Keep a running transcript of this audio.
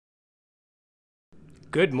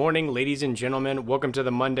Good morning, ladies and gentlemen. Welcome to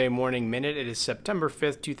the Monday Morning Minute. It is September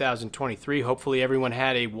 5th, 2023. Hopefully everyone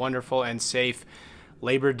had a wonderful and safe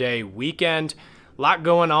Labor Day weekend. A lot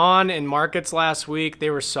going on in markets last week. They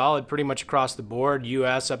were solid pretty much across the board.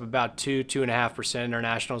 U.S. up about 2.5%.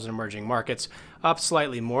 Internationals and emerging markets up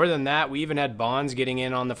slightly more than that. We even had bonds getting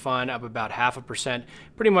in on the fun, up about 0.5%,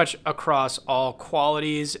 pretty much across all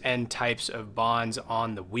qualities and types of bonds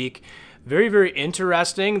on the week. Very, very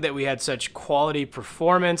interesting that we had such quality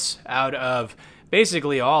performance out of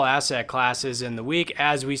basically all asset classes in the week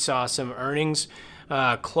as we saw some earnings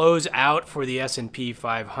close out for the S&P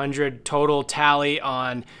 500. Total tally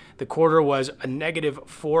on the quarter was a negative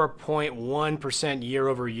 4.1%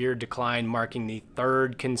 year-over-year decline, marking the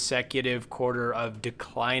third consecutive quarter of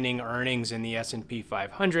declining earnings in the S&P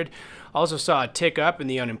 500. Also saw a tick up in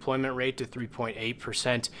the unemployment rate to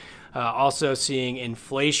 3.8%. Also seeing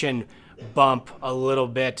inflation bump a little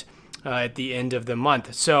bit at the end of the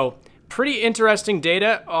month. So pretty interesting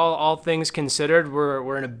data, all things considered.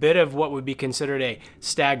 We're in a bit of what would be considered a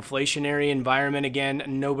stagflationary environment. Again,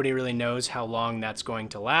 nobody really knows how long that's going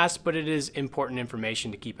to last, but it is important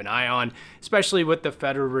information to keep an eye on, especially with the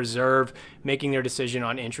Federal Reserve making their decision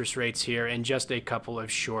on interest rates here in just a couple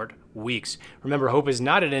of short weeks. Remember, hope is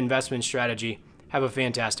not an investment strategy. Have a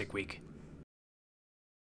fantastic week.